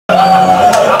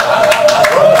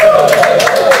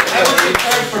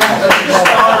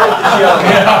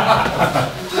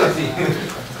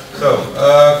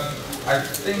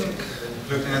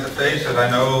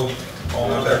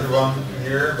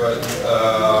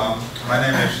My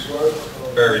name is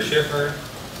Schiffer.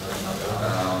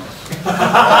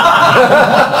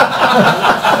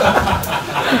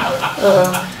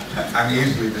 I'm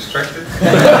easily distracted.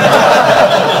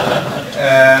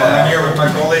 I'm here with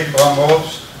my colleague Bram.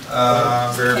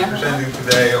 We're presenting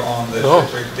today on the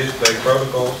Citrix Display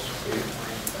protocols.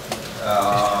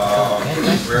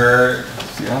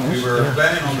 We were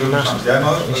planning on doing some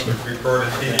demos, but we've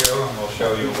recorded video and we'll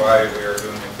show you why we are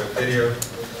doing a quick video.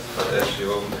 But as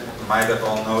you might have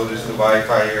all noticed, the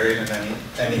Wi-Fi here isn't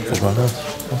any good,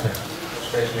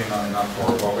 especially not enough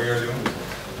for what we are doing.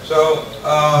 So,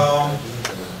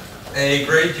 a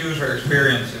great user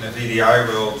experience in the VDI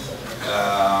world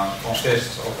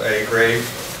consists of a great,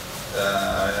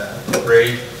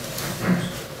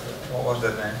 what was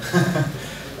that name?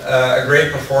 A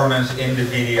great performance in the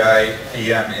VDI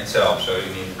VM itself. So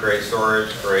you need great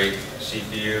storage, great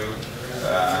CPU,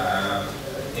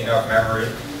 enough memory.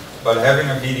 But having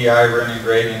a VDI running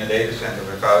great in a data center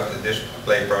without the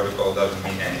display protocol doesn't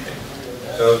mean anything.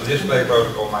 So the display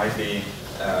protocol might be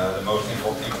the most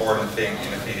important thing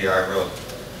in the VDI world.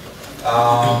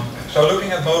 So looking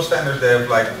at most standards, they have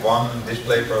like one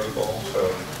display protocol.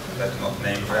 So let's not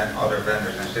name other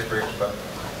vendors than Citrix, but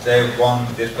they have one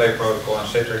display protocol, and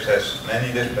Citrix has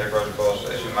many display protocols,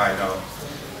 as you might know.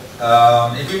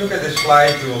 If you look at this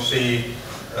slide, you will see.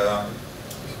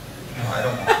 I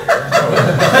don't want to hear.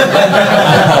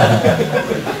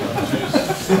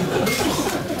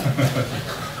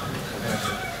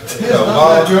 So,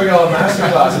 during our master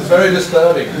class, it's very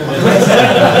disturbing. No,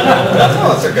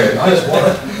 it's okay. I just want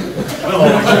it.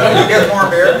 You get more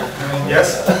beer?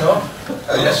 Yes? No?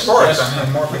 Yes, of course. I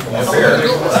mean, more people want beer.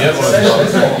 Here as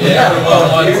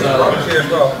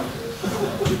well.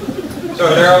 So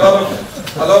there are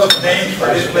a lot of names for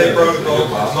display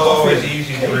protocols. It's not always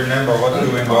easy to remember what's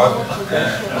doing what.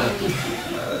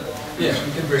 Yes,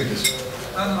 we can bring this.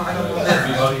 I don't want that.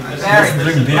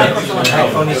 Drink beer.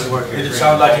 Microphone needs to work. Did it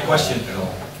sound like a question?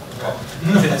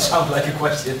 Did it sound like a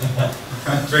question?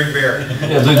 Drink beer.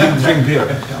 Yeah, drink beer.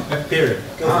 Beer.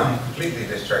 I'm completely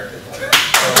distracted.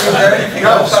 Is there anything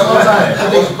else I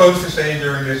was supposed to say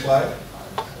during this slide?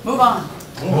 Move on.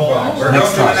 Move on. We're going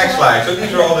to the next slide. So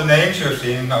these are all the names you've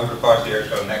seen over the past year.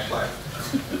 So next slide.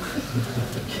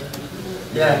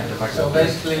 Yeah. So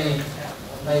basically,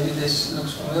 maybe this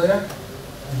looks familiar.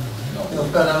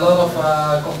 We've got a lot of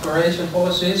configuration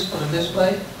policies for the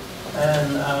display,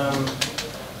 and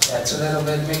it's a little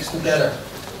bit mixed together.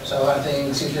 So I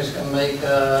think Citrix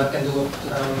can do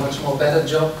a much more better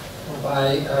job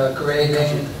by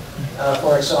creating,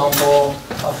 for example,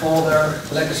 a folder,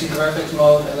 legacy graphics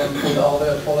mode, and then put all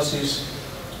the policies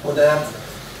for that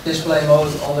display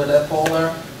mode under that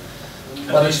folder.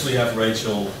 At least we have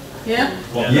Rachel. Yeah?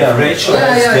 Yeah, Rachel.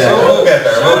 Yeah. So we'll get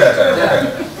there. We'll get there.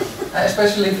 Yeah.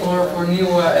 Especially for new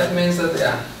admins,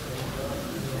 that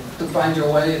to find your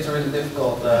way, it's really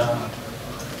difficult.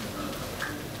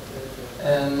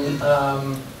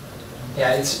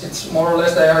 It's more or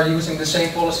less they are using the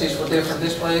same policies for different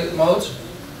display modes,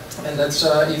 and that's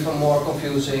even more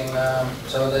confusing.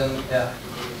 So then,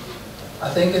 I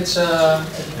think it's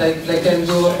they can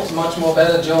do a much more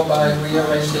better job by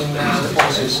rearranging the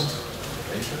policies.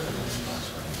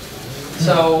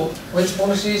 So, which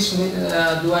policies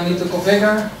do I need to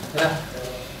configure? Yeah,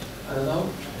 I don't know.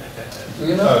 Do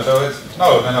you know? No, so it's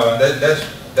no.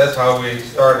 That's how we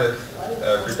started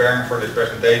preparing for this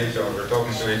presentation. So we're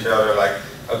talking to each other like,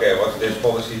 okay, what's this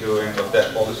policy doing? What's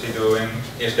that policy doing?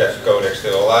 Is that codec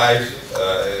still alive?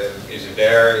 Is it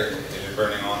there? Is it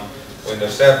running on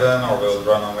Windows 7 or will it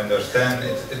run on Windows 10?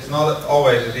 It's not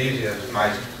always as easy as it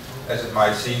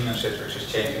might seem, and Citrix is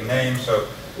changing names. So.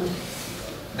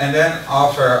 And then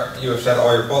after you have set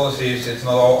all your policies, it's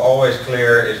not always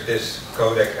clear if this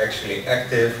codec actually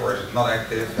active or is it not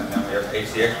active. And then we have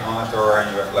HDX monitor,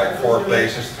 and you have like 4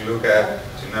 places to look at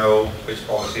to know which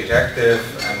policy is active.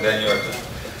 And then you have to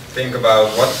think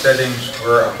about what settings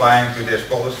we're applying to this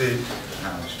policy.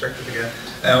 Now I'm distracted again.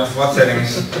 And what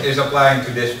settings is applying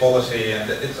to this policy, and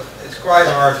it's quite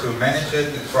hard to manage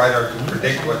it. It's quite hard to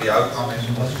predict what the outcome is.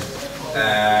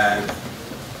 And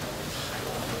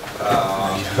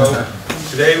so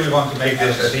today we want to make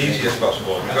this as easy as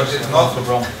possible because it's not the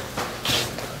wrong.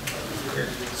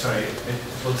 Sorry,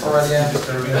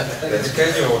 the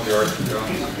schedule of yours is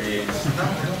going to be.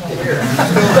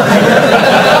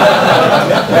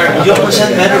 You'll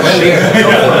present better with beer.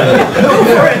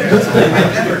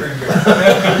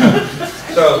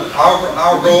 So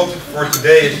our goal for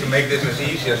today is to make this as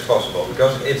easy as possible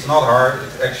because it's not hard.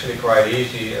 It's actually quite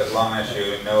easy as long as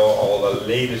you know all the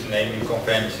latest naming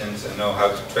conventions and know how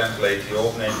to translate the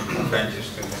old naming conventions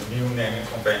to the new naming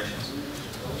conventions.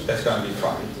 That's going to be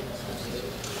fine.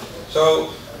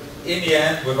 So in the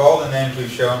end, with all the names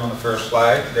we've shown on the first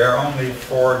slide, there are only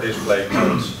 4 display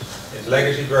modes. It's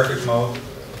legacy graphics mode,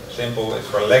 simple, it's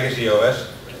for legacy OS.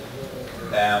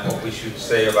 And what we should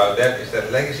say about that is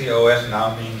that legacy OS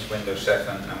now means Windows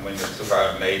 7 and Windows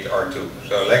 2008 R2.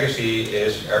 So legacy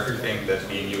is everything that's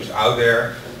being used out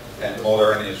there, and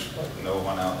modern is no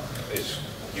one else is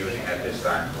using at this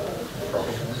time,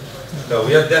 probably. So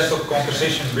we have desktop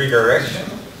composition redirection.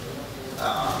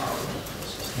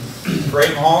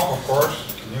 FrameHawk, of course,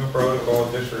 new protocol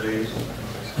just released.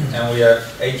 And we have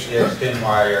HDX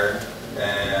ThinWire,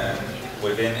 and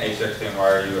within HDX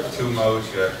ThinWire you have 2 modes.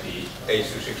 You have the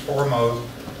H.264 mode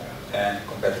and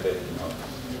compatibility mode.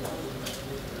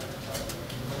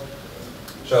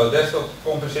 So desktop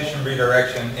composition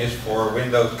redirection is for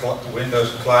Windows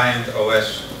client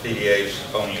OS PDAs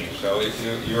only. So if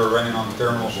you're running on a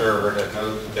terminal server that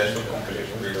knows desktop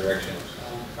composition redirection.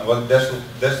 And what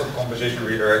desktop composition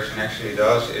redirection actually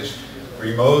does is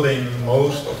remoting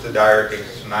most of the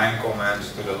DirectX 9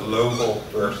 commands to the local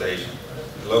workstation,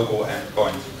 local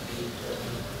endpoint.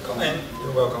 Come in,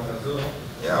 you're welcome.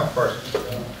 Yeah, of course.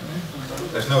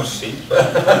 There's no seat,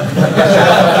 but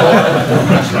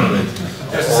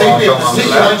there's a seat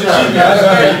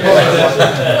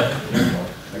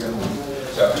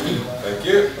So, thank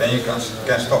you. Then you can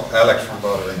stop Alex from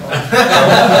bothering.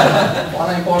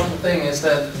 One important thing is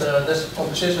that this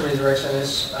composition redirection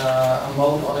is a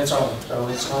mode on its own, so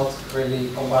it's not really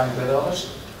combined with others.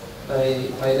 They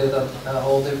made it a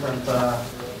whole different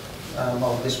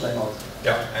mode, display mode.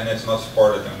 Yeah, and it's not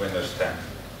supported in Windows 10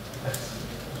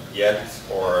 yet,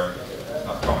 or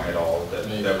not coming at all, that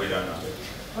we don't know.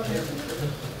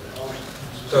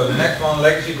 So the next one,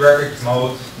 legacy graphics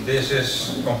mode. This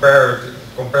is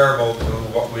comparable to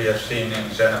what we have seen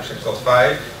in Xenop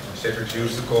 6.5. Citrix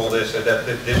used to call this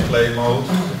adaptive display mode,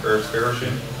 the first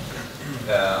version.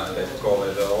 They call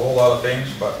it a whole lot of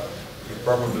things, but you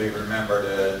probably remember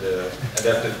the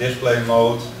adaptive display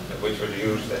mode, which was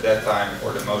used at that time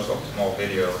for the most optimal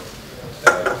video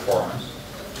performance.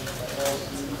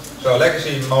 So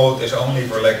legacy mode is only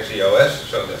for legacy OS,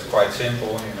 so that's quite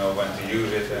simple. You know when to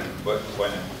use it and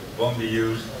when it won't be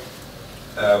used.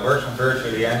 Works on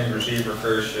virtually any receiver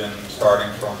version,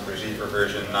 starting from receiver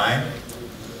version 9.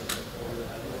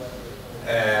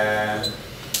 And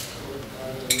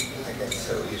I get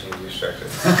so easily distracted.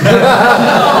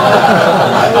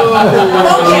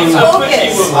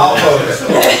 I'll focus.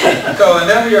 So, and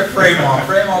then we have FrameHawk.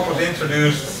 FrameHawk was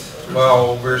introduced,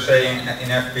 well, we're saying in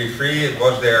FP3. It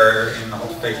was there in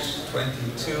hotfix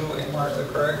 22, in March, is that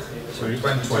correct?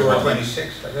 22 or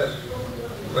 26, I guess.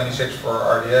 26 for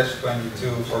RDS,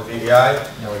 22 for VDI.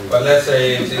 But let's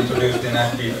say it's introduced in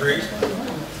FP3.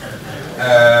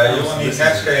 You will need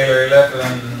Netscaler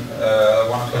 11,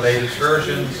 one of the latest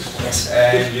versions,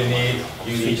 and you need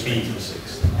UDP.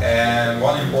 And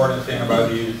one important thing about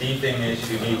the UDP thing is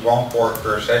you need 1 port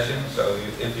per session. So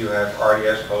if you have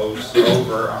RDS hosts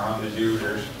over 100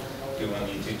 users, you will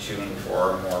need to tune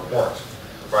for more ports.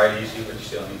 Quite easy, but you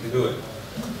still need to do it.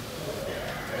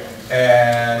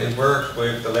 And it works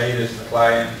with the latest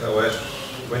client OS,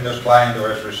 Windows client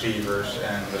OS receivers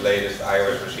and the latest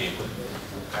iOS receiver.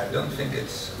 I don't think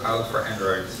it's out for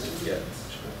Android yet.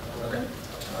 Okay.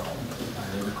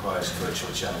 And it requires a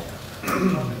virtual channel.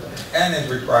 And it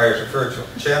requires a virtual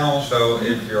channel, so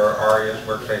if your RES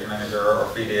Workspace Manager or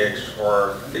VDX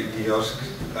or VDOS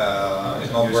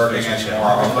is not working anymore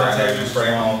after enabling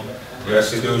FrameHawk, you have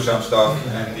to do some stuff,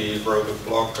 and he wrote a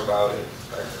blog about it,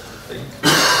 I think.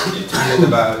 You tweeted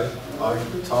about it. Oh, you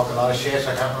talk a lot of shit,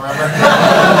 I can't remember.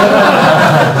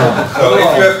 So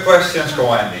if you have questions,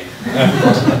 go Andy.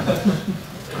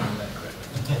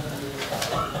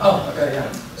 Oh, okay,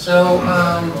 yeah. So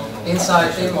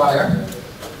inside ThinWire,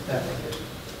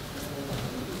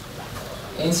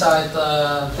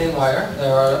 ThinWire,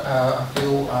 there are a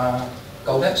few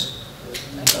codecs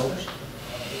and coders.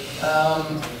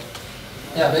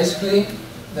 Yeah, basically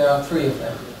there are 3 of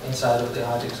them inside of the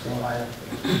Citrix ThinWire.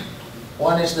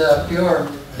 One is the pure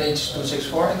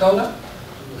H.264 encoder.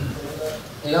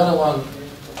 The other one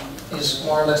is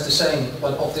more or less the same,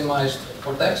 but optimized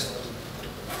for text.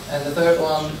 And the third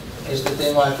one is the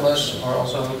ThinWire Plus, or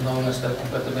also known as the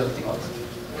compatibility mode.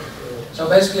 So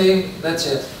basically, that's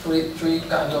it. Three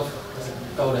kind of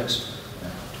codecs.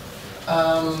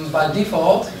 By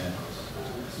default,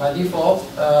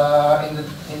 in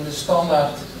the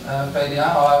standard PDA, I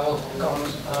will come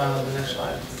the next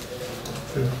slide.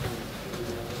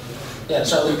 Yeah,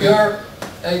 so the pure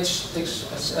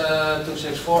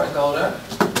H.264 encoder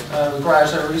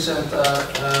requires a recent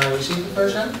receiver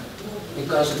version.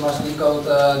 because it must decode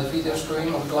the video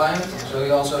stream of the client, so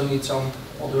you also need some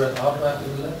moderate hardware to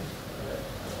do that.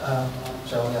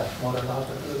 So yeah, moderate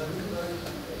hardware to do that.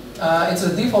 It's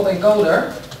a default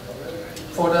encoder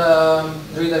for the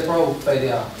 3D Pro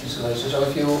PDA installation. So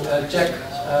if you check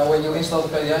when you install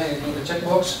the PDA and you do the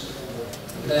checkbox,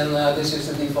 then this is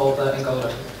the default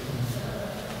encoder.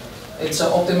 It's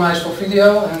optimized for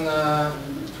video and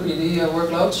 3D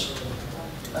workloads.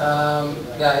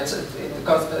 Yeah, it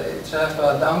has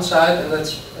a downside, and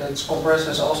it's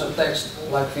compresses also text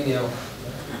like video.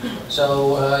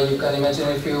 So you can imagine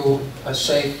if you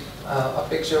save a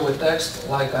picture with text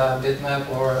like a bitmap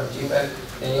or a JPEG,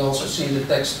 then you also see the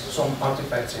text, some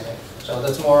artifacts in it. So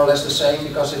that's more or less the same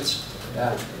because it's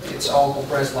all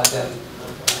compressed like that.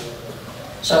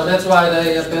 So that's why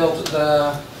they built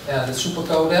the super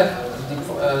codec, the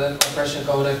compression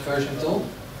codec version 2.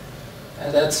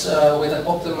 And that's with an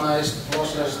optimized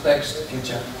lossless text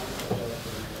feature.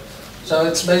 So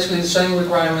it's basically the same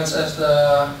requirements as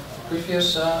the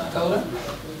previous encoder.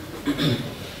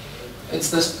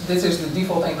 This is the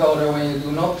default encoder when you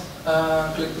do not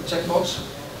click the checkbox.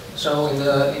 So in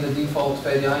the default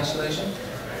VDI installation.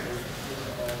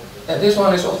 And this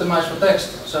one is optimized for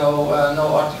text, so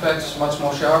no artifacts, much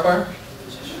more sharper.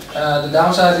 The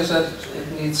downside is that it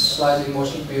needs slightly more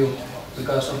CPU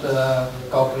because of the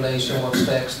calculation, what's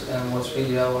text and what's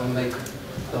video, and make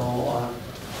the whole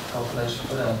calculation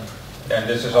for them. And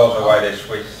this is also why they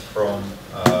switched from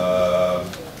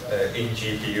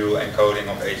in-GPU encoding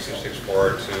of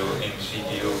H.264 to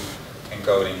in-CPU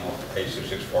encoding of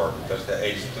H.264, because the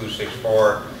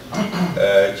H.264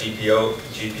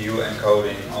 GPU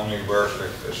encoding only works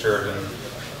with a certain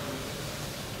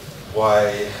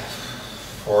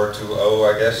Y420,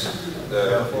 I guess.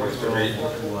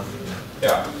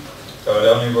 Yeah. So it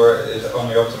is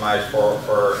only optimized for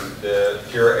the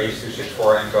pure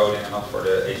H.264 encoding and not for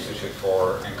the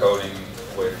H.264 encoding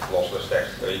with lossless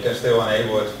text. So you can still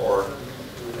enable it for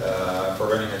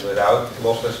running it without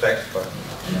lossless text, but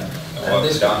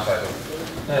what's the downside of it?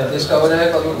 This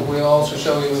codec, we also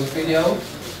show you in the video,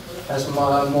 has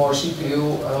more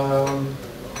CPU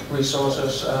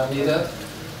resources needed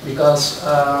because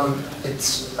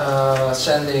it's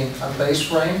sending a base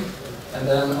frame and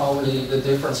then only the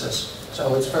differences.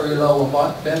 So it's very low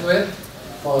on bandwidth,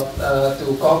 but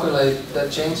to calculate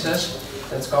that changes,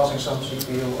 that's causing some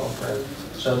CPU overhead.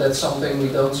 So that's something we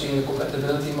don't see in the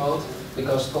compatibility mode,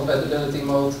 because compatibility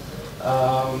mode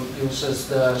uses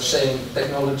the same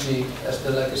technology as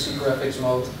the legacy graphics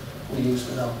mode we used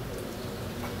to know.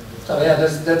 So yeah,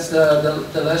 that's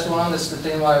the last one. That's the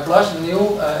ThinWire Plus, the new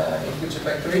in Future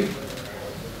Factory.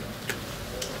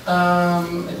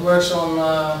 It works on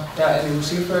any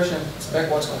receive version. It's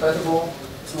backwards compatible.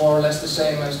 It's more or less the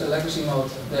same as the legacy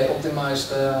mode. They optimized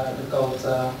the code.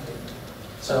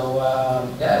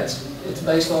 Yeah, it's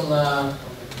based on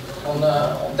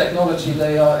technology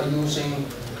they are using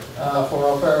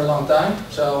for a very long time.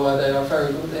 So they are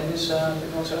very good in this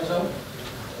technology also,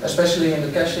 especially in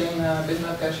the caching,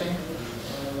 bitmap caching.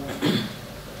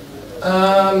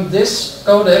 This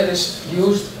codec is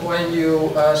used when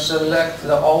you select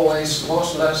the always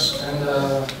lossless and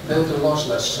the build-in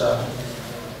lossless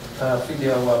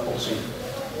video policy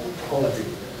quality.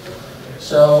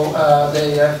 So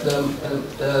they have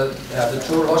the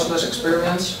true lossless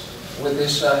experience with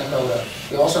this encoder.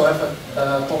 We also have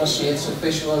a policy, it's a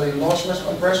visually lossless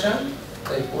compression.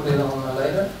 They put it on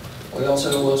later. We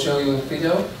also will show you in the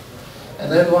video.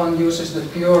 And that one uses the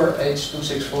pure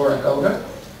H.264 encoder.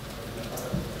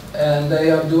 And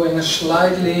they are doing a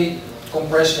slightly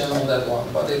compression on that one,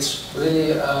 but it's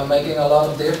really making a lot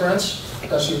of difference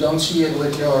because you don't see it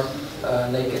with your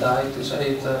naked eye, to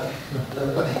say it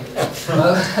that way.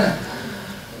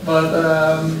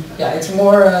 Yeah, it's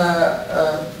more.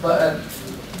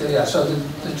 So the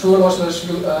true lossless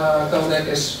codec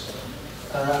is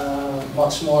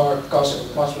much more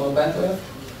bandwidth,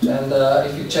 and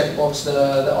if you checkbox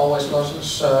the always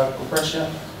lossless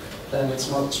compression, then it's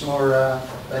much more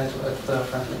bandwidth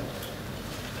friendly.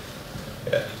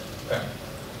 Yeah. Okay.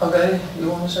 Okay, you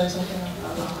want to say something?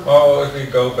 Well, if we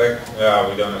go back,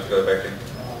 we don't have to go back in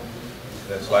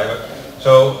that slide.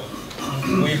 So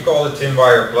we've called it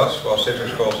ThinWire Plus. Well,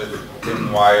 Citrix calls it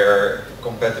ThinWire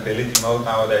Compatibility Mode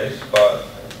nowadays, but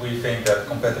we think that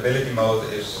compatibility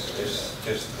mode is just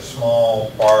a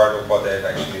small part of what they've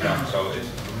actually done. So it's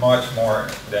much more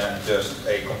than just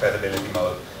a compatibility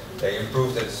mode. They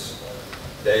improved it.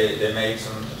 They made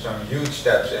some huge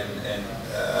steps in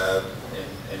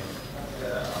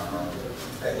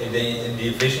the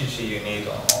efficiency you need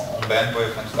on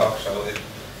bandwidth and stuff. So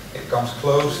it comes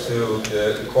close to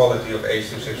the quality of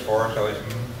H.264. So it's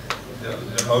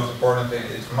the most important thing,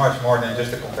 it's much more than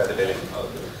just a compatibility mode.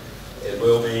 It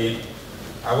will be,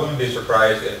 I wouldn't be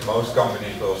surprised if most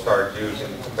companies will start using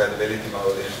compatibility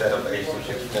mode instead of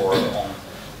H.264 on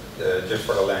just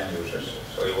for the LAN users.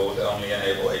 So you will only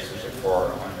enable H.264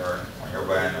 on your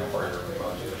WAN and for your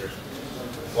remote users.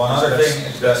 One other thing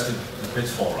is that's the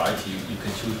pitfall, right? You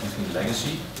can choose between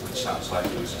legacy, which sounds like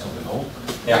you're using something old.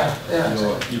 Yeah.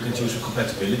 You can choose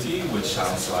compatibility, which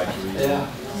sounds like you're using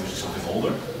something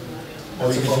older.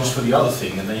 Or you can choose for the other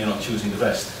thing, and then you're not choosing the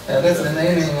rest. Yeah, that's the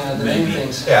naming, the name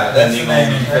things. Yeah, that's the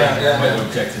naming thing. Yeah.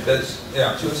 Objective. That's,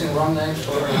 yeah. Choosing wrong names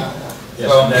for.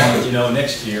 Yes, and then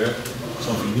next year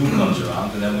something new comes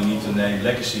around, and then we need to name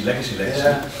legacy. Yeah.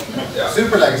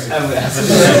 Super legacy. Well,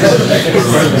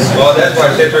 that's why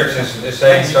Citrix is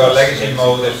saying so. Legacy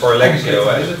mode is for legacy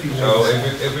OS. So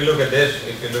if we look at this,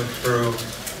 if you look through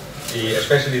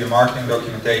especially the marketing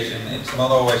documentation, it's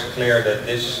not always clear that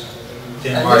this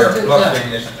thin-wire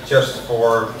clustering is just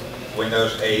for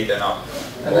Windows 8 and up.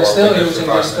 And they're still using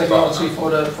this technology for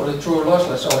the true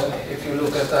lossless. So if you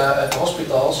look at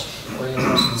hospitals, where you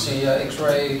must see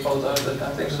X-ray photos and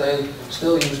things, they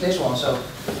still use this one. So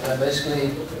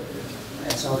basically,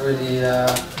 it's not really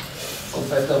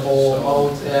compatible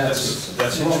mode. Yeah,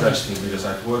 that's interesting, because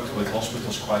I've worked with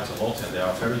hospitals quite a lot, and they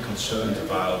are very concerned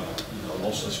about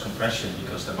lossless compression,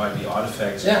 because there might be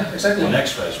artifacts on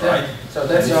X-rays, right? So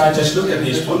that's why just look at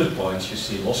these bullet points. You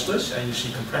see lossless and you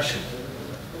see compression,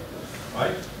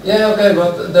 right? Yeah, okay,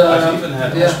 but I've even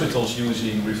had hospitals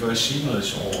using reverse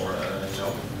seamless or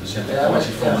the same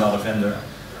technology from another vendor,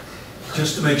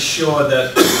 just to make sure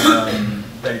that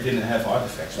they didn't have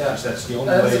artifacts, because that's the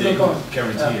only way they can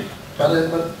guarantee it.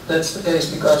 But that's the case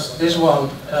because this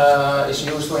one is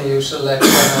used when you select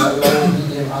low,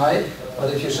 medium, high.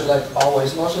 But if you select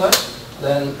always lossless,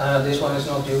 then this one is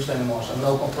not used anymore, so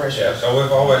no compression. Yeah, so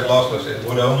with always lossless, it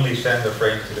would only send the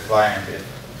frame to the client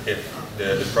if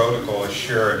the protocol is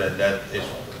sure that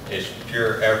is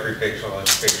pure, every pixel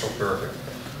is pixel perfect.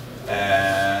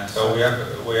 And so we have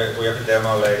a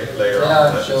demo later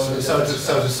on. So to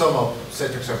sum up,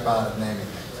 Citrix are bad at naming things.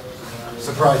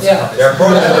 Surprise! Yeah. Their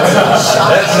products,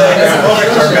 let's say their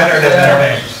products are better than their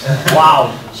names.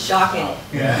 Wow! Shocking.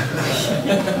 Yeah.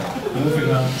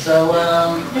 Moving on. So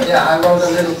I wrote a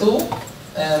little tool,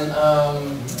 and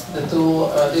the tool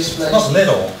displays. Not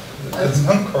little.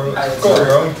 Don't call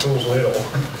your own tools little.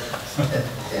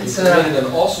 It's an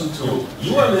awesome tool.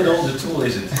 You are little, the tool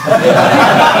isn't.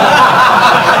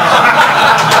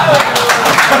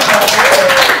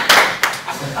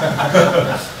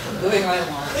 Moving right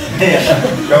along.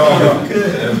 Go on.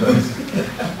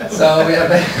 So we have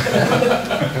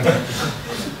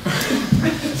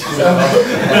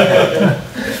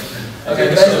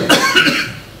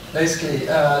basically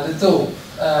the tool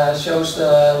shows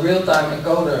the real-time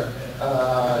encoder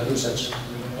usage,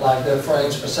 like the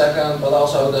frames per second, but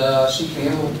also the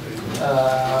CPU,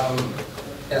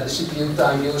 the CPU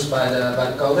time used by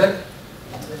the codec.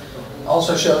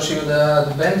 Also shows you the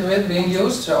bandwidth being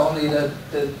used, so only the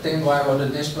thin wire or the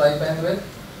display bandwidth,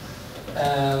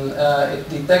 and it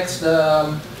detects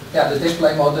the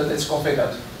display mode that it's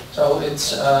configured. So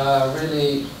it's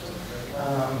really,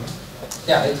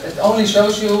 it only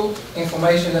shows you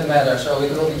information that matters. So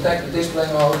it will detect the display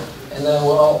mode, and then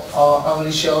will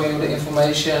only show you the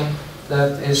information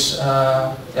that is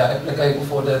applicable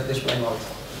for the display mode.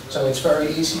 So it's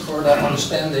very easy for the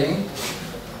understanding.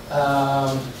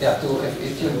 If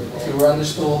you run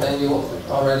this tool, then you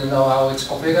already know how it's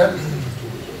configured.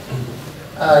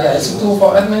 It's a tool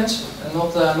for admins and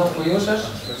not for users.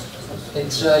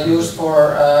 It's used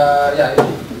for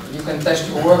you can test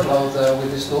your workload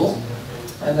with this tool,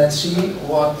 and then see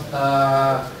what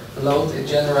load it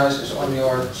generates on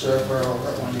your server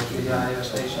or on your VDI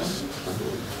station.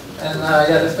 And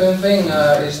the fun thing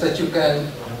is that you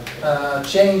can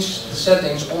change the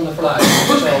settings on the fly.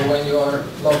 So when you are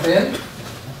logged in,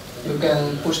 you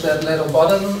can push that little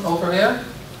button over here,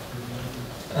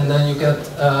 and then you get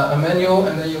a menu,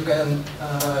 and then you can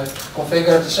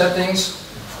configure the settings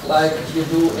like you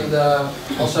do in the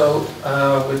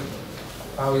with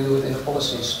how we do it in the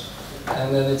policies,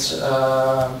 and then it's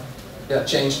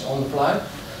changed on the fly.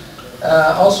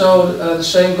 The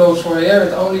same goes for here.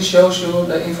 It only shows you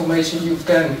the information you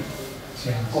can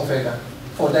configure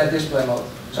for that display mode.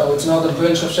 So it's not a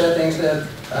bunch of settings that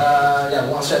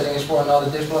one setting is for another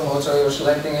display mode, so you're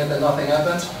selecting it and nothing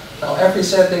happens. Now every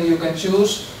setting you can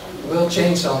choose will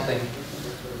change something.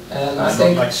 And I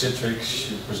think not like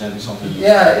Citrix presenting something.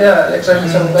 Yeah, exactly.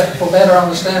 So for better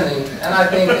understanding, and I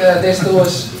think this tool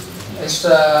is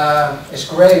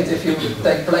great if you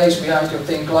take place behind your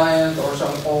thin client or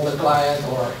some older client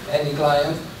or any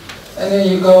client, And then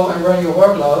you go and run your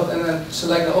workload and then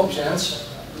select the options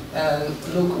and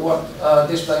look what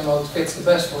display mode fits the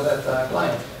best for that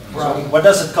client. What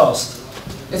does it cost?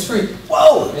 It's free.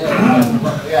 Whoa!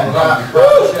 Yeah,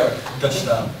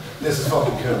 Touchdown. this is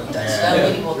fucking cool.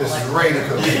 Somebody will This is collect. really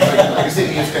cool. You can see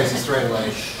the use cases straight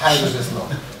away. How does this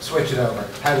look? Switch it over.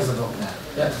 How does it look now?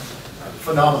 Yeah.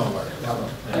 Phenomenal work. Well done.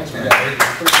 Thanks,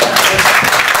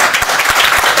 man.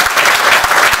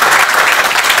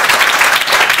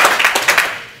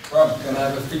 Bram, can I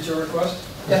have a feature request?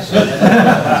 Yes.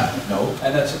 No.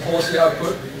 And that's a policy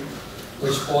output.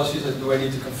 Which policies do I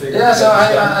need to configure? Yeah, so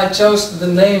I chose the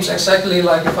names exactly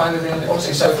like you find it in the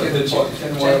policy. So Except for if you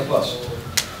ThinWire Plus.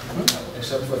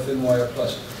 Except for ThinWire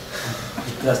Plus.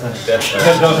 That's not. That's Can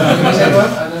you say what?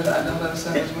 I don't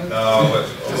understand what you mean. no, but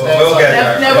we'll get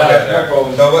there. No, We'll get there. no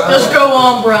problem. So, what- Just go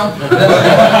on, Bram. but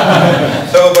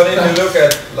if you look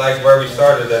at like where we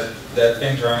started, that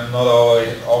intern not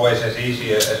always as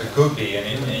easy as it could be, and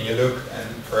you look, and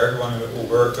for everyone who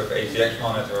worked with ATX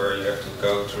monitor, you have to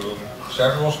go through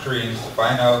several screens to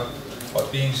find out what's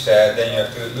being said. Then you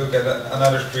have to look at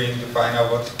another screen to find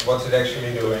out what's it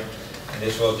actually doing, and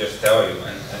this will just tell you.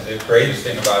 And the greatest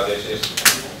thing about this is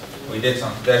we did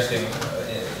some testing.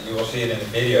 You will see it in the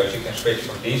videos. You can switch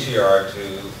from DCR to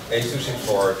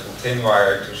H.264 to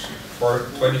ThinWire to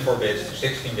 24 bits to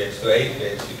 16 bits to 8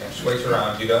 bits. You can switch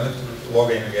around. You don't have to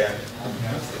log in again.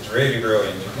 It's really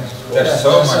brilliant. You can test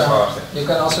so much faster. You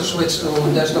can also switch to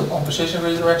desktop composition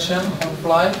redirection on the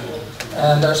fly.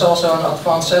 And there's also an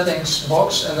advanced settings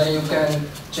box, and then you can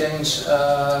change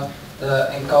the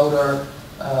encoder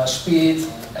speed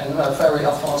and very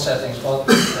advanced settings. But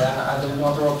yeah, I do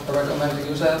not recommend to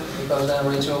use that because then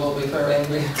Rachel will be very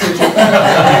angry.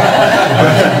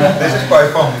 This is quite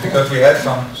fun because we had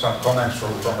some comments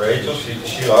from Rachel.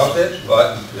 She loved it,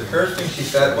 but the first thing she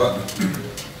said was,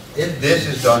 if this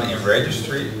is done in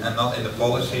registry and not in the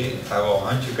policy, I will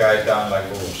hunt you guys down like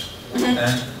wolves.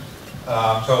 And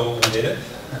so we did it.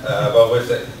 But with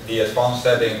the advanced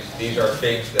settings, these are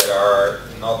things that are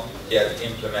not yet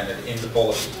implemented in the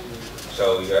policy.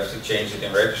 So you have to change it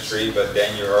in registry, but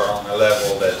then you're on a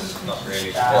level that's not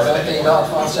really I supported don't think anymore. the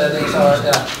advanced settings are,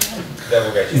 That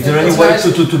will get you. Is there any way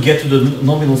to get to the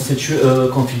nominal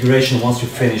configuration once you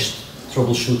finished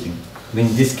troubleshooting? I mean,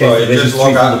 in this case, Well, the you just registry is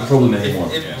log not out. a problem anymore.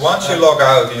 Once you log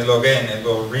out and you log in, it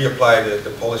will reapply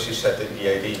the policy set in the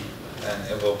AD, and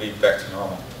it will be back to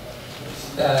normal.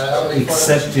 only for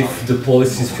Except if the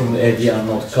policies from the AD are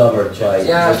not covered by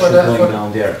Yeah, what you're going down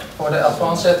there. For the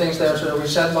advanced settings, there's a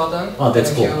reset button. Oh, that's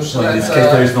If cool. you So in this select,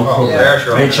 case, there is no well, problem. there's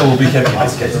your- Rachel will be happy in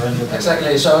this case.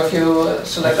 Exactly. So if you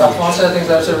select advanced settings,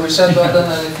 there's a reset button,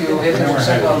 and if you hit the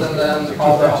reset button, then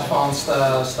all the advanced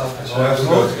stuff is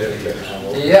removed.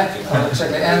 Yeah,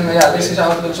 exactly. And yeah, this is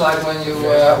how it looks like when you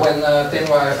when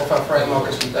ThinWire of our framework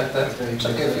is detected. So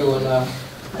I'll give you an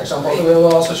example. We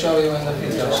will also show you in the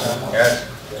videos. Yes,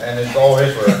 and it's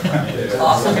always work. I mean,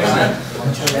 Awesome.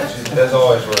 that's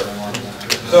always work.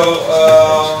 So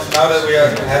now that we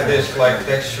have had this like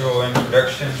textual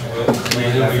introduction,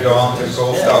 we go on to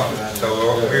cool stuff. So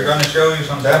we're going to show you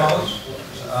some demos.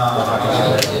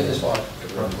 This one.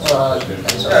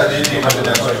 Yeah, these are the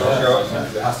demos we'll show.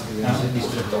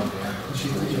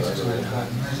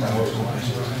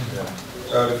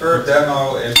 So the first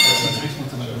demo is.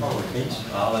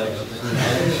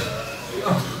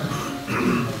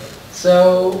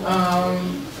 So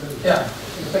yeah,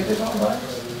 you pick this one, right?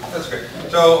 That's great.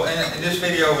 So in this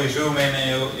video we zoom in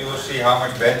and you will see how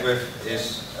much bandwidth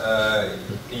is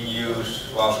in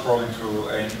use while scrolling through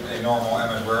a normal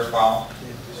MS Word file.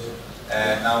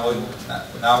 And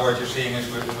now what you're seeing is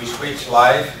we switch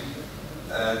live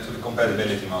to the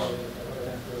compatibility mode.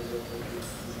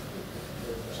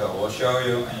 So we'll show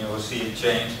you and you will see it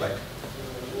change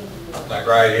like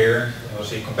right here. You will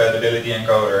see compatibility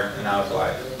encoder and now it's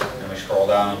live. And we scroll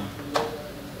down.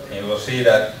 And you will see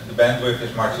that the bandwidth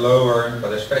is much lower,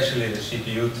 but especially the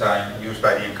CPU time used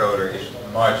by the encoder is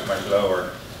much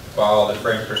lower, while the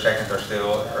frames per second are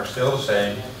still the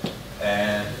same,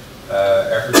 and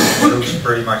everything looks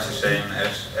pretty much the same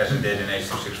as it did in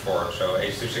H.264. So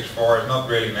H.264 is not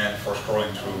really meant for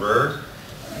scrolling through Word.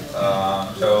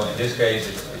 So in this case,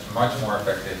 it's much more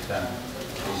effective than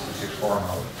H.264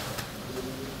 mode.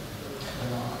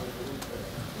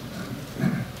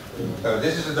 So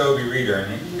this is Adobe Reader,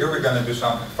 and here we're going to do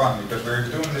something fun because we're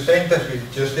doing the same test we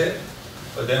just did,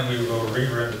 but then we will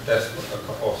rerun the test a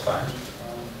couple of times.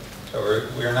 So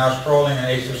we're now scrolling in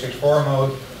H.264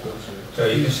 mode, so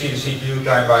you can see the CPU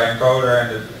time by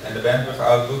encoder and the bandwidth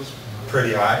output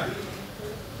pretty high.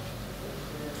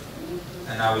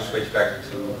 And now we switch back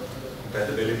to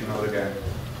compatibility mode again.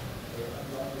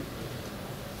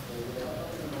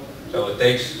 So it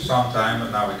takes some time,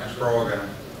 but now we can scroll again.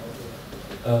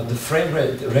 The frame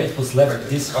rate was left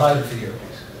this high. After the video,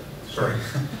 please. Sorry.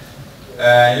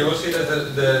 You will see that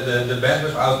the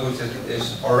bandwidth output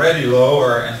is already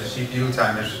lower and the CPU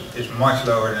time is much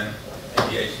lower than in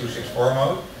the H.264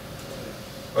 mode.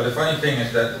 But the funny thing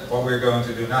is that what we're going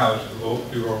to do now is we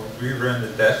will rerun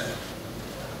the test.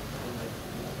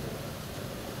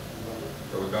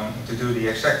 So we're going to do the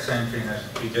exact same thing as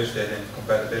we just did in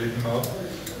compatibility mode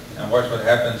and watch what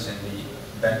happens in the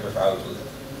bandwidth output.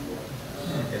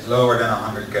 It's lower than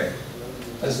 100K.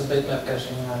 That's the bitmap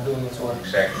caching doing its work.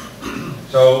 Exactly.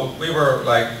 So we were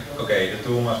like, okay, the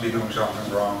tool must be doing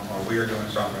something wrong, or we are doing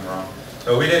something wrong.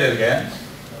 So we did it again,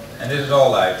 and this is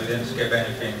all live. We didn't skip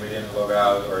anything, we didn't log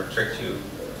out or trick you.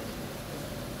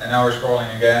 And now we're scrolling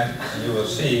again, and you will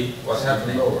see what's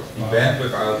happening. The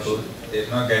bandwidth output is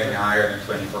not getting higher than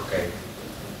 24K.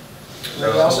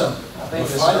 Very awesome. I think We're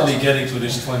this is finally awesome. getting to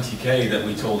this 20K that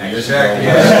we told years Exactly.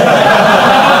 ago.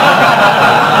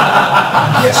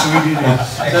 Yes, we did it.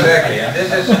 Exactly, and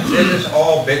this is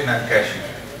all bitmap caching.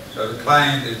 So the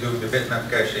client is doing the bitmap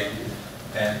caching,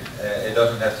 and it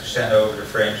doesn't have to send over the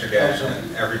frames again.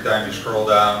 And every time you scroll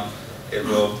down, it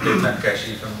will bitmap cache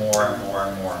even more and more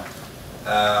and more.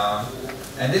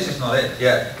 And this is not it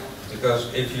yet,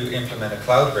 because if you implement a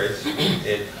cloud bridge,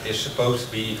 it is supposed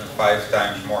to be even 5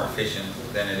 times more efficient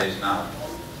than it is now.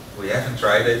 We haven't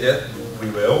tried it yet. We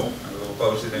will, and we will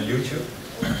post it on YouTube.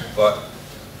 But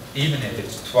even if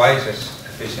it's twice as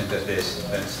efficient as this,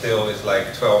 then still it's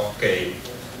like 12K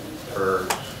per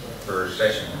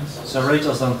session. So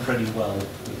Rachel's done pretty well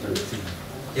with her team.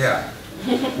 Yeah.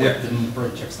 With the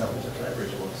projects now.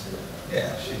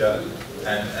 Yeah, she does.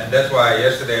 And that's why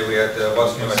yesterday we had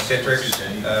what's new at Citrix,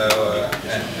 and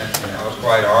I was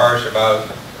quite harsh about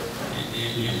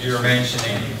you're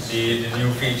mentioning the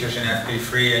new features in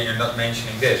FP3 and you're not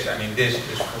mentioning this. I mean, this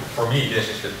is, for me, this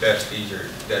is the best feature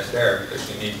that's there, because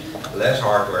you need less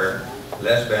hardware,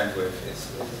 less bandwidth. It's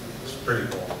pretty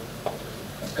cool.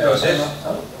 So this,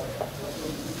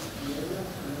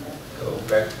 go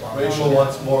back one. Rachel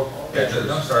wants more Yeah, pictures.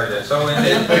 don't start that. So in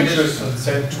this, Pictures and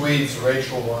send tweets,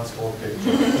 Rachel wants more pictures.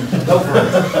 Go for it.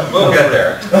 we'll get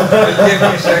there. Just give me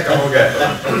a second, we'll get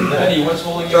there. Danny, what's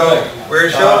holding you So back? we're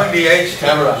showing the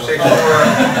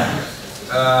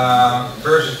H.264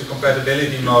 versus the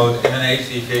compatibility mode in an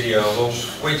HD video. We'll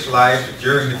switch live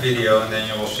during the video, and then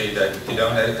you will see that you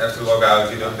don't have to log out,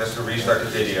 you don't have to restart the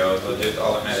video, it will just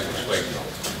automatically switch.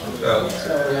 So,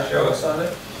 yeah, show we'll us. start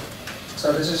it.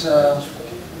 So this is a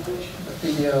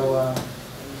video,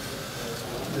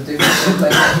 the difference in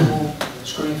like full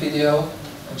screen video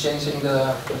and changing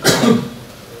the color.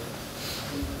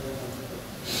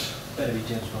 Better be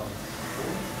James Bond.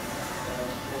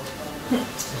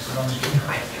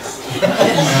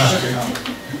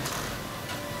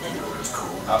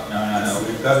 Oh, no,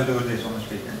 we've got to do this on the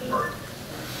speaker. Sorry.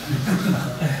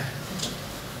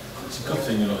 It's a good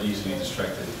thing you're not easily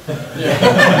distracted.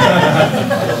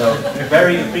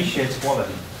 Very appreciates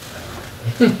quality.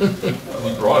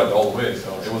 We brought it all the way,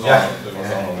 so it was Yeah. on. It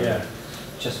was on already. Yeah.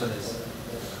 Just for this.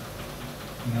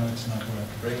 No, it's not working.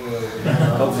 Bring no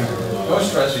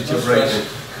stress, To no break stress. it.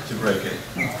 To break it.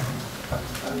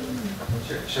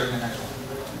 Show the next one.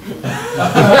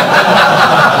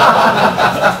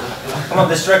 Come on,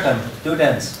 distract them. Do a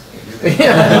dance. Do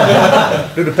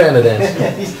the panda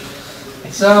dance.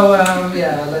 So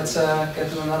yeah, let's get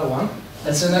to another one.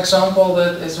 It's an example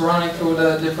that is running through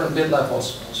the different bit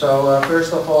levels. So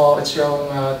first of all, it's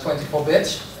showing 24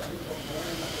 bits. So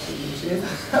you see it?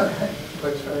 Okay,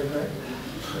 works very great.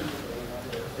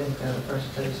 I think the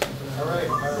presentation. All right.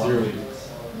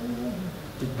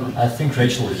 I think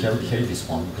Rachel will hate this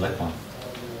one, the black one.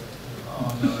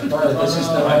 Alright, this is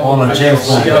the Oh, no, James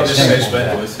Bond. See how this James saves Bond.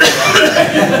 bandwidth.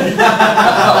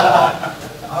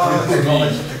 Oh,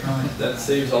 technology, technology. That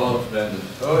saves a lot of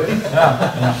bandwidth. Oh, yeah.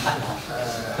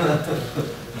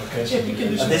 Okay, so Chip, you can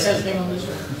do some This is- testing on this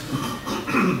one.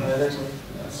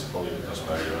 that's probably because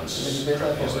Barry runs. Maybe bit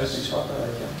levels is iets wat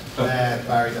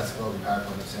Barry, that's probably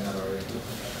PowerPoint, I've seen that already.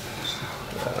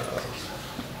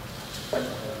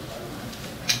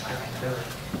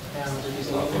 Ja, maar dit is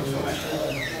niet.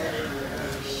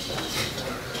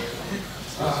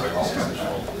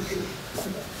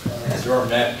 It's your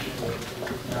map.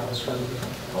 Ja, dat is wel goed.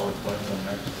 Oh, it's like on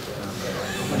Mac.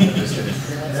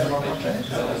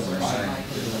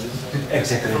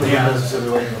 Exactly. Yeah, that's what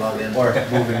we're waiting to log in. Or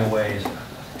moving away.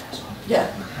 Yeah,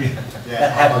 Yeah,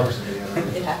 happens.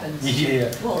 it happens.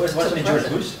 Yeah. Well, Wasn't it to George the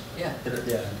Bush? Yeah.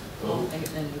 Yeah. And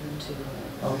then even to.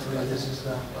 Hopefully this is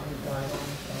the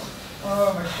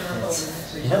Oh, my shirt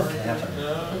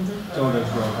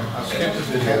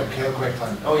Kill quick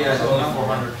time. Oh yeah, it's only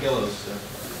 400 kilos.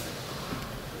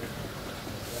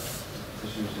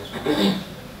 Just use this one.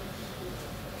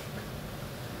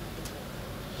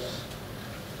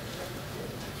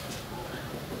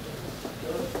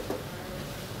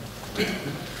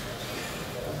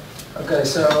 Okay,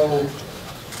 so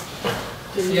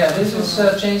yeah, this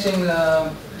is changing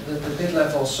the bit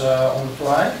levels on the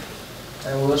fly,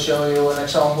 and we'll show you an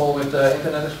example with the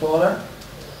Internet Explorer.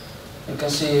 You can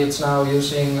see it's now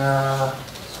using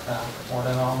more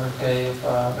than 100K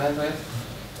of bandwidth.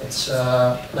 It's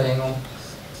playing on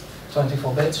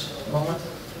 24 bits at the moment.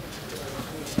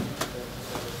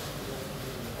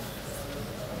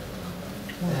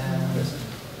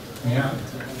 And Yeah.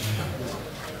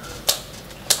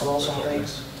 also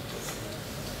things.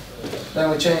 Then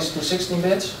we change to 16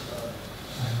 bits.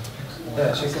 Yeah,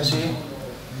 as you can see.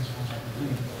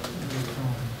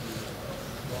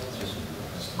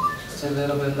 It's a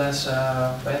little bit less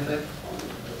bandwidth.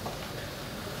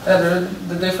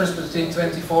 The difference between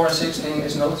 24 and 16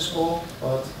 is noticeable,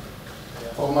 but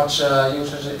for much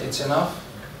users it's enough.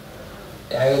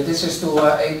 Yeah, this is to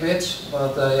 8 bits,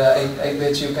 but yeah, 8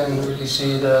 bits you can really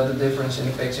see the difference in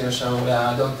the picture, so yeah,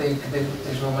 I don't think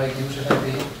this will make users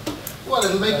happy. Well,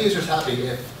 it'll make users happy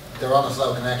if they're on a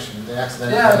slow connection, they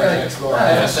accidentally Yeah, connect okay. to Explorer.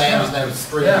 Yeah, The same yeah. as now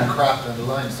streaming Yeah. crap down the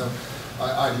line, so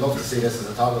I'd love to see this as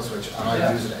a toggle switch, and I'd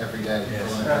Yeah. use it every day.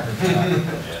 Yes. Yeah.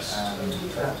 Yes.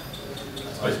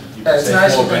 Yeah, it's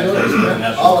nice you can do this.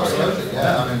 Oh, absolutely,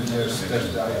 yeah. I mean, I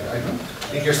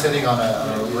think you're sitting on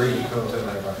a really cool tool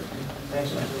there, Bram.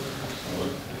 Thanks, man.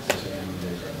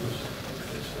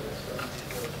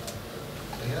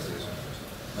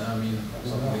 I mean,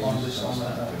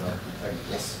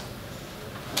 Yes.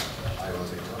 I will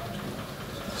take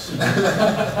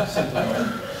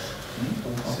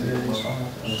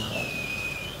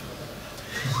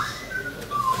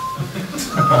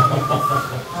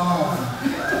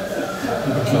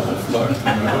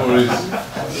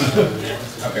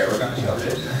Okay, we're gonna show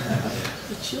this.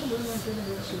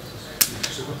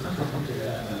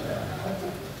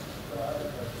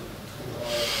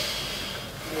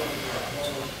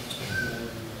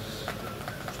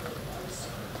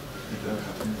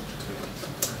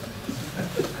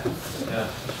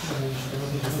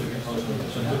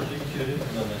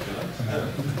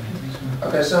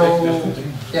 Okay, so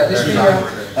yeah, this video.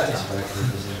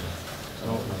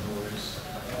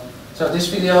 So this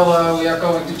video we are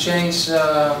going to change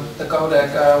the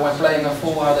codec when playing a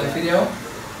full HD video.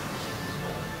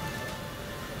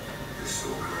 This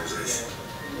organization,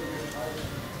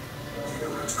 you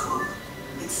know what it's called?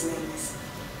 Its name is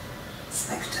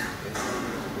Spectre.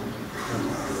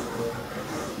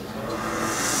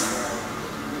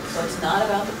 So it's not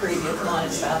about the previous one,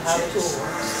 it's about how the tool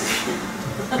works.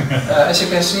 As you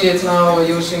can see, it's now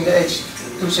using the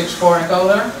H.264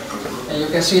 encoder, and you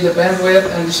can see the bandwidth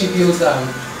and the CPU time.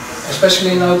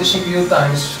 Especially now the CPU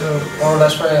time is more or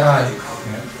less very high.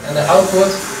 And the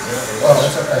output, well,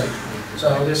 that's okay.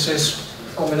 So this is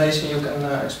a combination you can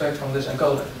expect from this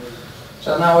encoder.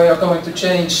 So now we are going to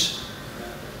change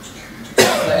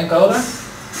the encoder,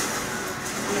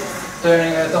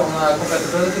 turning it on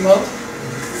compatibility mode.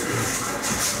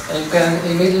 And you can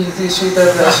immediately see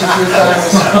that the CPU time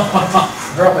is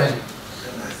dropping.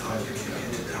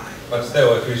 But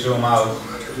still, if we zoom out,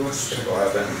 it will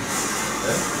happen.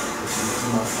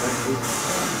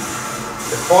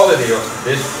 The quality of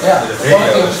this the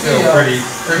video is still pretty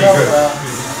good.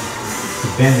 The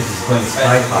bandwidth is going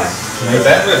sky high. The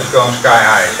bandwidth is going sky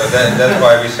high, so that's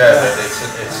why we said that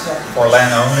it's for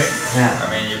LAN only. Yeah. I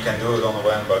mean, you can do it on the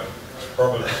WAN, but it's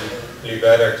probably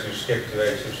better to skip to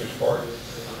H.264.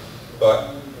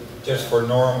 But just for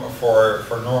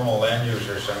normal LAN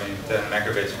users, I mean, 10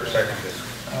 megabits per second is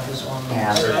This one.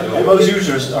 And most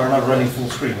users are not running full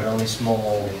screen, but only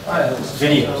small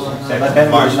videos. So that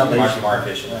bandwidth is not the much issue. more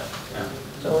efficient.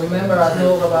 So remember I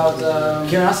told about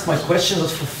Can I ask my question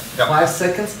just for 5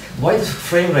 seconds? Why the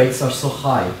frame rates are so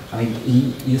high? I mean,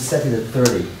 you set it at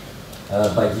 30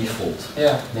 by default.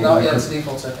 yeah, Maybe no, we yeah, could- it's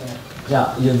default setting.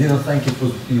 Yeah, you didn't think it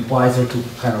would be wiser to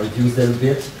kind of reduce that a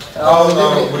bit?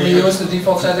 We use the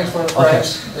default settings for the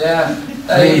frames. Yeah.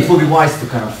 I mean, it would be wise to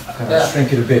kind of Yeah.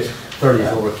 shrink it a bit. 30 is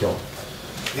overkill.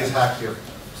 He's hacked your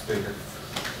speaker.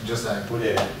 Just saying. Who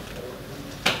did it?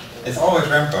 It's always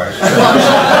Remco. It's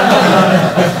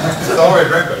always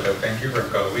Remco, so thank you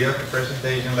Remco. We have a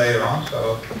presentation later on,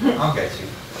 so I'll get you.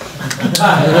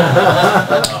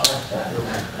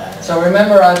 So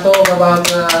remember I told about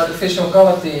the visual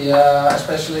quality,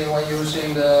 especially when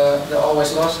using the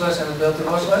always lossless and the built-in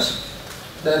lossless.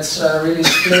 that's really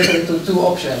split into two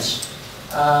options.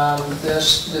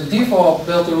 There's the default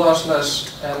build to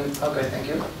lossless and, okay, thank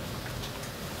you.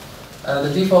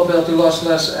 The default build to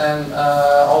lossless and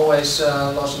always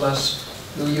lossless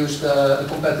do use the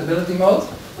compatibility mode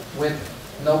with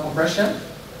no compression.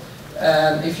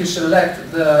 And if you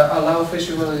select the allow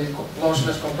visually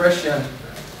lossless compression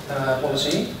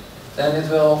policy, then it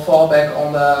will fall back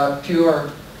on the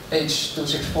pure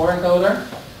H.264 encoder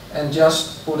and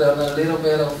just put a little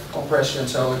bit of compression,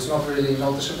 so it's not really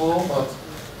noticeable, but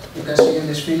you can see in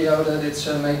this video that it's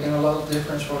making a lot of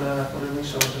difference for the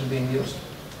resources being used.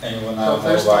 And you will now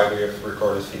know why we have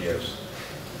recorded videos.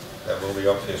 That will be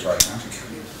obvious right now.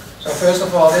 So first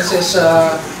of all, this is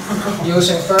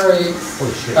using very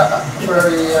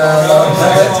low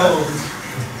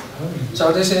bandwidth.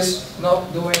 So this is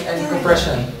not doing any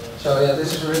compression. So yeah,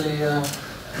 this is really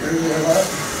really a lot.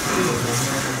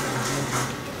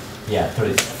 Yeah,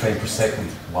 30 frames per second.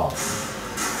 Wow.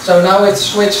 So now it's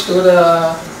switched to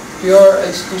the pure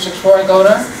H.264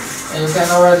 encoder, and you can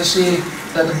already see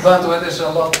that the bandwidth is a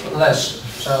lot less.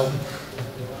 So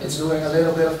it's doing a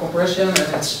little bit of compression, and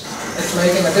it's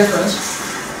making a difference.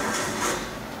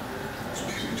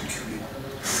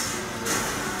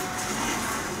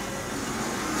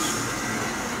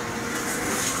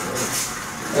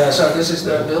 Yeah, so this is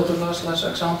the build to lossless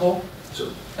example.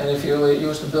 And if you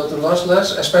use the build to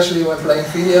lossless, especially when playing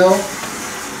video,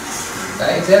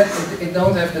 it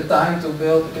don't have the time to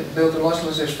build to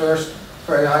lossless is first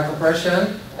very high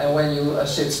compression, and when you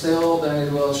sit still, then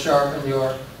it will sharpen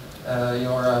your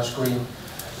screen.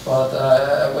 But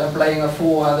when playing a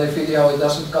full HD video, it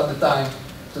doesn't cut the time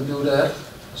to do that.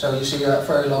 So you see a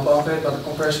very low bandwidth, but the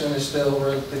compression is still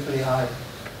relatively high.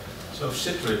 So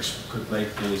Citrix could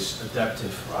make this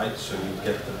adaptive, right? So you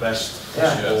get the best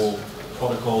possible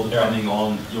protocol depending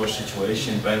on your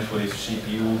situation, bandwidth,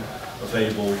 CPU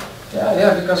available.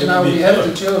 Yeah, because now we have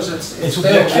to choose. It's would be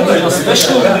a killer,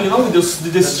 especially you know with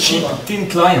this cheap thin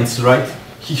clients, right?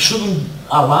 He shouldn't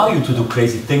allow you to do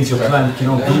crazy things your client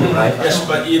cannot do, right? Yes,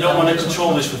 but you don't want to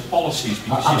control this with policies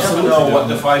because you never know what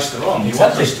device they're on. You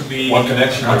want this to be one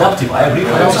connection. Adaptive, I agree.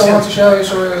 I also want to show you,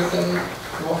 so you can.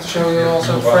 I want to show you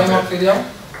also frame up video.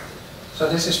 So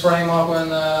this is frame up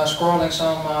when scrolling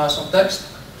some text.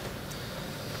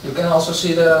 You can also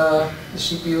see the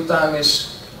CPU time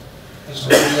is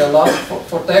really a lot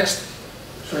for text.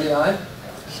 It's really high.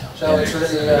 So it's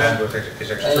really and you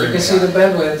can see the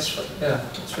bandwidth. Yeah,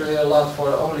 it's really a lot for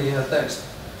only text.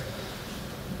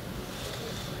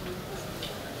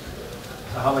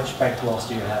 So how much back loss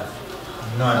do you have?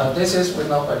 None. This is with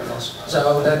no back loss.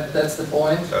 So that's the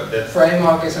point. So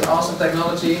Framework is an awesome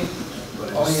technology,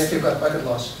 only if you've got packet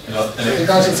loss.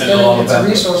 Because it's a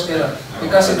resource killer.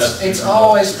 Because it's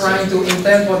always trying to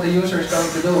intend what the user is going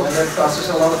to do, and that causes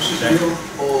a lot of CPU.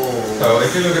 So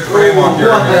if you look at Framework,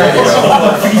 you're in the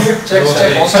check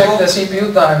the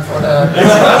CPU time for the.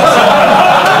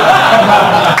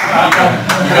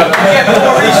 Get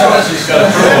more resources.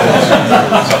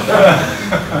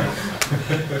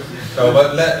 So,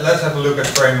 but let's have a look at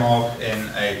Framework in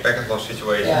a packet loss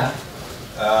situation.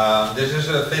 Yeah. This is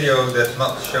a video that's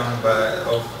not shown by,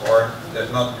 or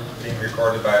that's not being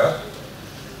recorded by us.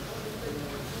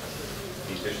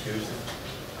 We just used it.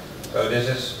 So this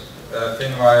is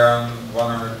FinWire on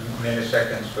 100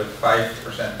 milliseconds with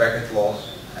 5% packet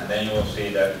loss, and then you will see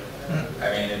that. I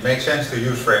mean, it makes sense to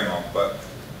use Framework, but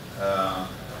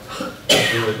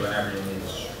do it whenever you need it.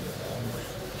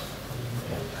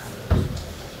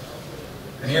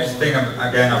 And here's the thing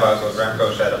again about what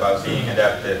Remco said about being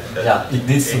adaptive. Yeah, it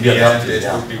needs to be adaptive.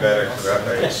 It would be better to have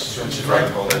a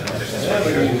protocol that just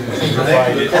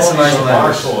That's a nice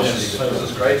one.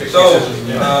 So,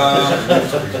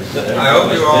 I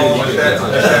hope you all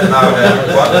understand now that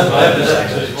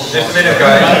just a minute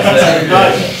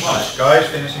guys,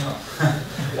 finishing off.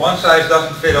 One size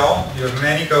doesn't fit all. You have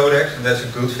many codecs, and that's a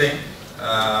good thing.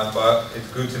 But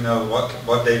it's good to know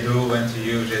what they do, when to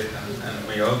use it, and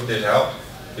we hope this helps.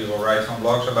 We will write some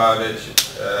blogs about it,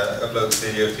 upload the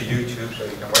videos to YouTube so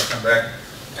you can watch them back,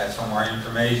 add some more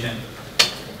information.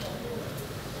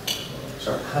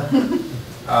 Sorry.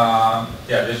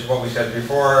 Yeah, this is what we said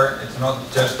before. It's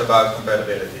not just about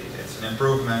compatibility. It's an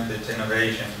improvement, it's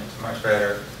innovation, it's much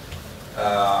better.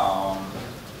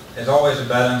 It's always a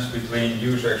balance between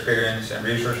user experience and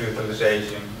resource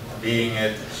utilization, being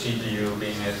it CPU,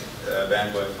 being it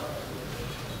bandwidth.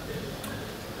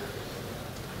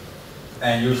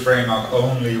 And use Framework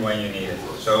only when you need it.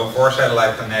 So for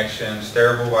satellite connections,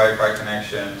 terrible Wi-Fi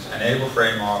connections, enable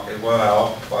Framework, it will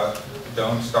help, but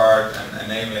don't start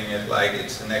enabling it like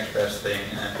it's the next best thing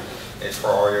and it's for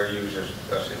all your users,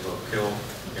 because it will kill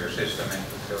your system and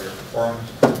fulfill your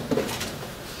performance.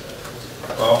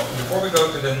 Well, before we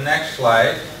go to the next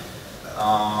slide,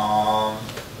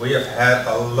 we have had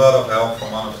a lot of help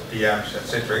from one of the PMs at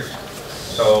Citrix.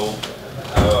 So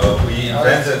we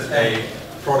invented a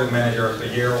Product Manager of the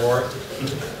Year award.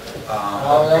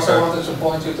 I also wanted to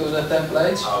point you to the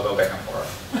templates. I'll go back and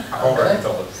forth. I already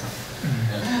told it.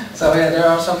 So yeah, there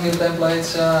are some new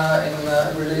templates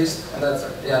released, and that's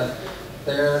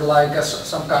they're like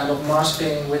some kind of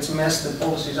masking which mesh the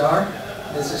policies are.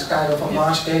 This is kind of a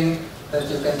masking that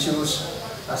you can choose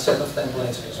a set of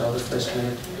templates. So that's basically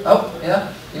it. Oh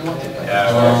yeah, you want to?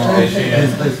 Yeah.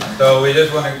 So we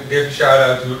just want to give a shout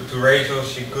out to Rachel.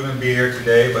 She couldn't be here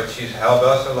today, but she's helped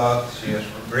us a lot. She has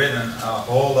written a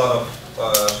whole lot of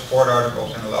support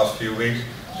articles in the last few weeks.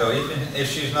 So even if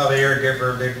she's not here, give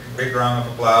her a big round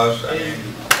of applause. I mean,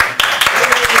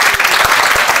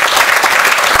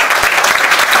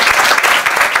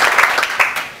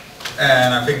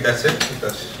 and I think that's it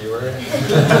because you were. No,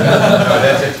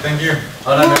 that's it. Thank you.